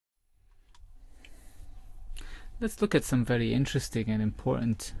let's look at some very interesting and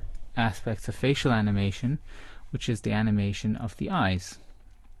important aspects of facial animation, which is the animation of the eyes.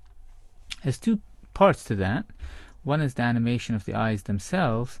 There's two parts to that. One is the animation of the eyes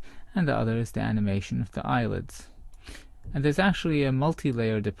themselves, and the other is the animation of the eyelids. And there's actually a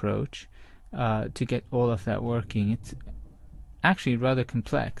multi-layered approach to get all of that working. It's actually rather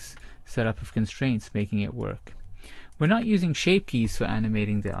complex setup of constraints making it work. We're not using shape keys for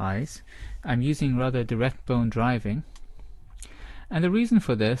animating the eyes. I'm using rather direct bone driving. And the reason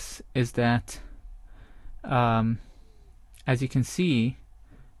for this is that, as you can see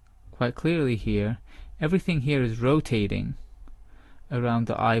quite clearly here, everything here is rotating around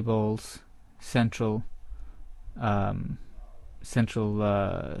the eyeball's central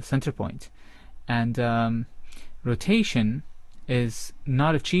center point. And rotation is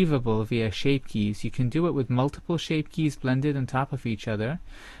not achievable via shape keys. You can do it with multiple shape keys blended on top of each other,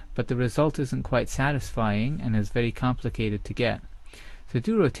 but the result isn't quite satisfying and is very complicated to get. To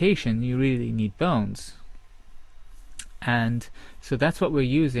do rotation, you really need bones. And so that's what we're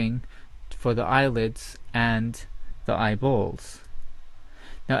using for the eyelids and the eyeballs.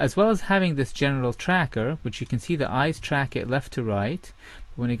 Now, as well as having this general tracker, which you can see the eyes track it left to right,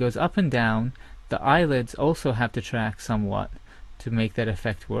 but when it goes up and down, the eyelids also have to track somewhat to make that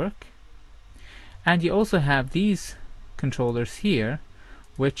effect work. And you also have these controllers here,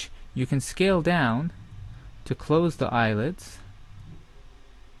 which you can scale down to close the eyelids,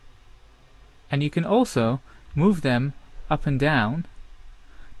 and you can also move them up and down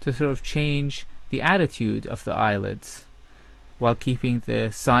to sort of change the attitude of the eyelids while keeping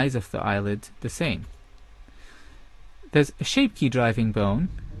the size of the eyelid the same. There's a shape key driving bone,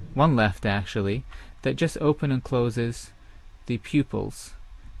 one left actually, that just open and closes the pupils.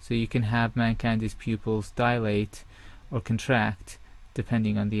 So you can have Mancandy's pupils dilate or contract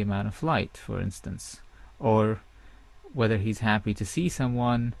depending on the amount of light, for instance, or whether he's happy to see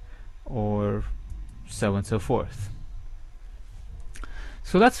someone, or so on and so forth.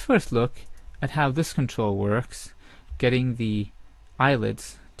 So let's first look at how this control works, getting the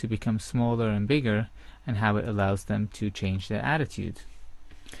eyelids to become smaller and bigger, and how it allows them to change their attitude.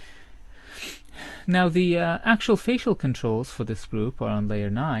 Now, the actual facial controls for this group are on layer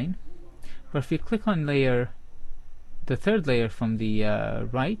 9, but if you click on the third layer from the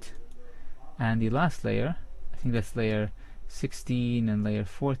right, and the last layer, I think that's layer 16 and layer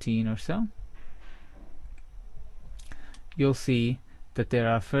 14 or so, you'll see that there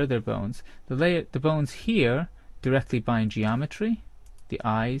are further bones. The bones here directly bind geometry, the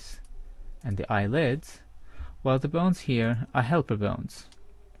eyes and the eyelids, while the bones here are helper bones.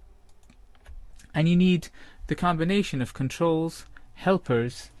 And you need the combination of controls,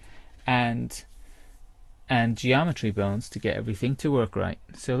 helpers, and geometry bones to get everything to work right.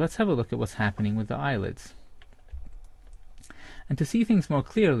 So let's have a look at what's happening with the eyelids. And to see things more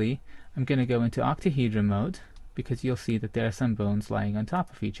clearly, I'm going to go into octahedron mode, because you'll see that there are some bones lying on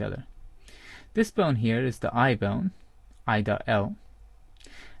top of each other. This bone here is the eye bone, I.L,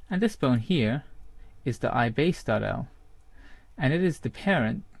 and this bone here is the eye base.L, and it is the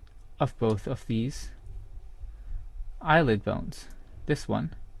parent of both of these eyelid bones, this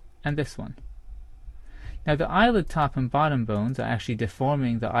one and this one. Now, the eyelid top and bottom bones are actually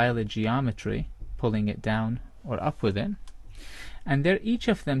deforming the eyelid geometry, pulling it down or up with it, and they're each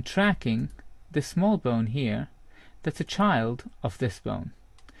of them tracking this small bone here that's a child of this bone.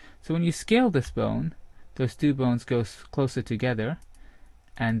 So when you scale this bone, those two bones go closer together,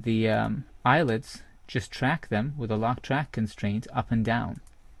 and the eyelids just track them with a lock track constraint up and down.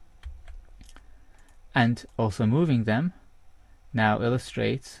 And also moving them now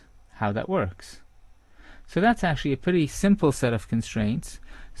illustrates how that works. So that's actually a pretty simple set of constraints,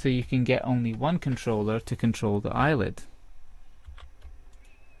 so you can get only one controller to control the eyelid.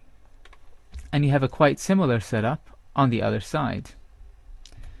 And you have a quite similar setup on the other side.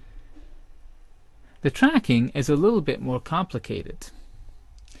 The tracking is a little bit more complicated,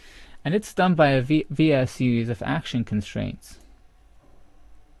 and it's done via a series of action constraints.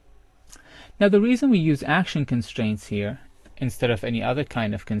 Now, the reason we use action constraints here instead of any other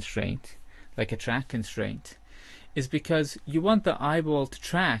kind of constraint, like a track constraint, is because you want the eyeball to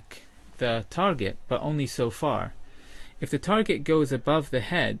track the target, but only so far. If the target goes above the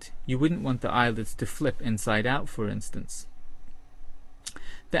head, you wouldn't want the eyelids to flip inside out, for instance.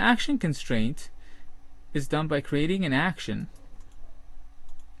 The action constraint is done by creating an action,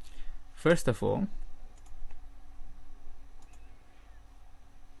 first of all,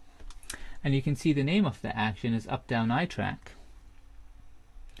 and you can see the name of the action is up down eye track.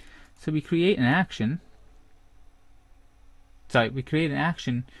 So we create an action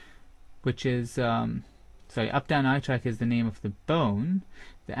which is sorry, up down eye track is the name of the bone.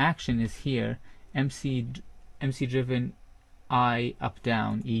 The action is here, MC driven eye up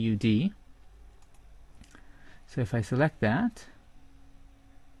down EUD. So if I select that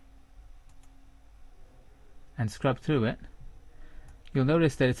and scrub through it, you'll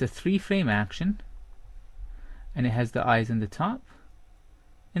notice that it's a 3-frame action, and it has the eyes in the top,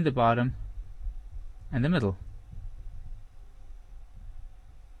 in the bottom, and the middle.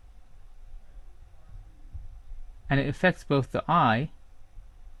 And it affects both the eye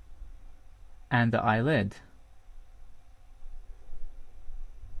and the eyelid.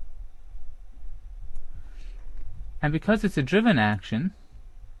 And because it's a driven action,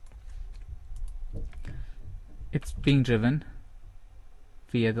 it's being driven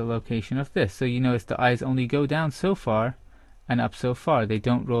via the location of this. So you notice the eyes only go down so far and up so far. They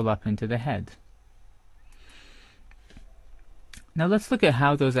don't roll up into the head. Now let's look at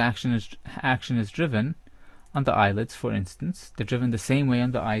how those action is driven on the eyelids, for instance. They're driven the same way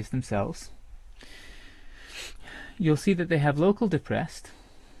on the eyes themselves. You'll see that they have local depressed,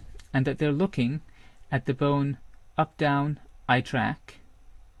 and that they're looking at the bone up down eye track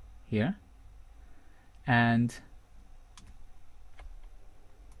here, and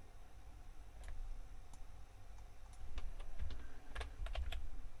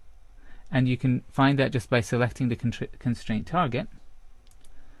you can find that just by selecting the constraint target.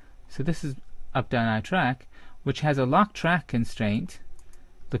 So this is up down eye track, which has a lock track constraint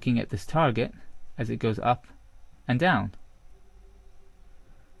looking at this target as it goes up and down.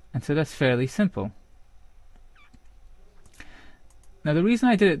 And so that's fairly simple. Now the reason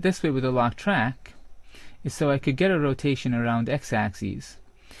I did it this way with a lock track is so I could get a rotation around x-axes.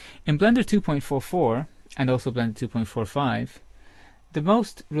 In Blender 2.44 and also Blender 2.45, the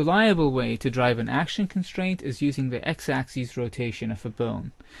most reliable way to drive an action constraint is using the x-axis rotation of a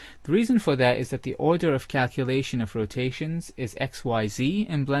bone. The reason for that is that the order of calculation of rotations is XYZ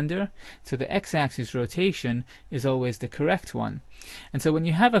in Blender, so the x-axis rotation is always the correct one. And so when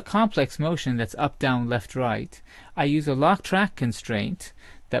you have a complex motion that's up, down, left, right, I use a lock track constraint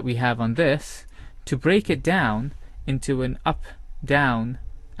that we have on this to break it down into an up, down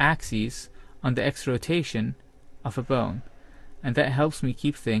axis on the x rotation of a bone. And that helps me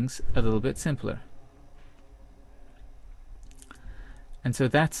keep things a little bit simpler. And so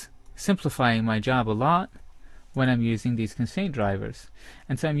that's simplifying my job a lot when I'm using these constraint drivers.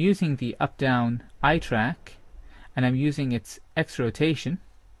 And so I'm using the up-down eye track, and I'm using its X rotation.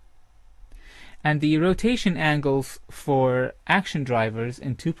 And the rotation angles for action drivers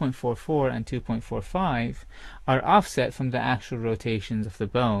in 2.44 and 2.45 are offset from the actual rotations of the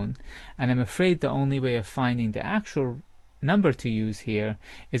bone. And I'm afraid the only way of finding the actual number to use here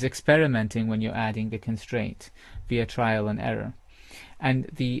is experimenting when you're adding the constraint via trial and error. And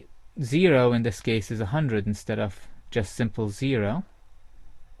the 0 in this case is 100 instead of just simple 0.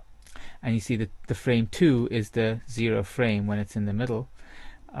 And you see that the frame 2 is the 0 frame when it's in the middle.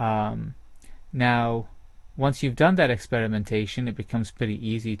 Now, once you've done that experimentation, it becomes pretty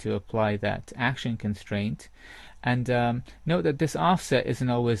easy to apply that action constraint. And note that this offset isn't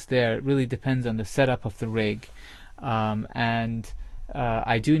always there. It really depends on the setup of the rig.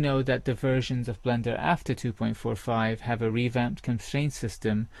 I do know that the versions of Blender after 2.45 have a revamped constraint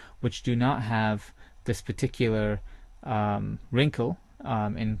system which do not have this particular wrinkle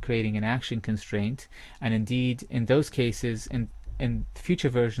in creating an action constraint. And indeed, in those cases, in future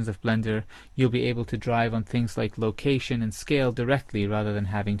versions of Blender, you'll be able to drive on things like location and scale directly rather than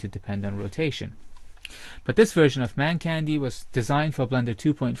having to depend on rotation. But this version of Mancandy was designed for Blender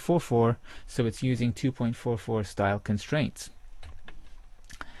 2.44, so it's using 2.44 style constraints.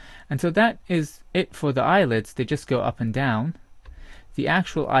 And so that is it for the eyelids. They just go up and down. The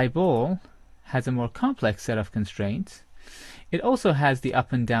actual eyeball has a more complex set of constraints. It also has the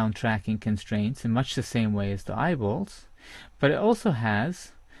up and down tracking constraints in much the same way as the eyeballs, but it also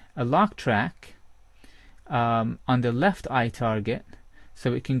has a lock track on the left eye target,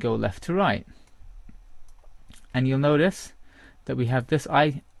 so it can go left to right. And you'll notice that we have this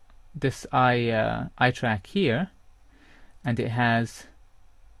eye track here, and it has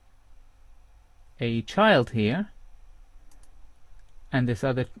a child here, and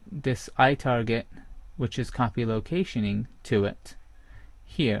this eye target, which is copy locationing to it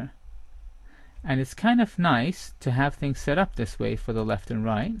here. And it's kind of nice to have things set up this way for the left and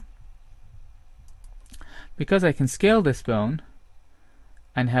right, because I can scale this bone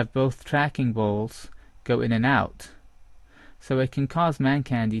and have both tracking balls go in and out. So it can cause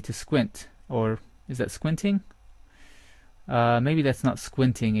Mancandy to squint. Or is that squinting? Maybe that's not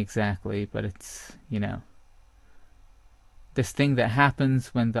squinting exactly, but it's, you know, this thing that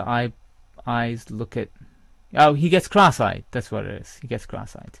happens when the eyes look at Oh, he gets cross-eyed. That's what it is. He gets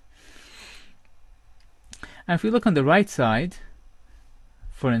cross-eyed. And if we look on the right side,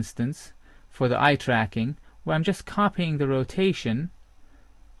 for instance, for the eye tracking, where I'm just copying the rotation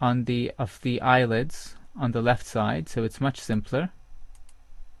of the eyelids on the left side, so it's much simpler.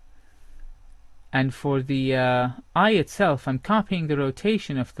 And for the eye itself, I'm copying the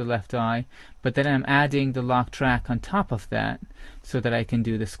rotation of the left eye, but then I'm adding the lock track on top of that so that I can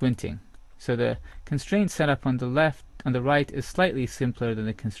do the squinting. So the constraint setup on the right is slightly simpler than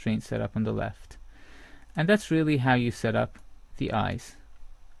the constraint setup on the left. And that's really how you set up the eyes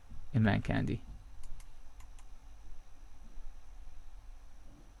in Mancandy.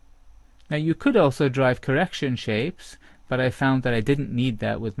 Now you could also drive correction shapes, but I found that I didn't need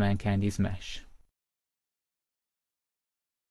that with Mancandy's mesh.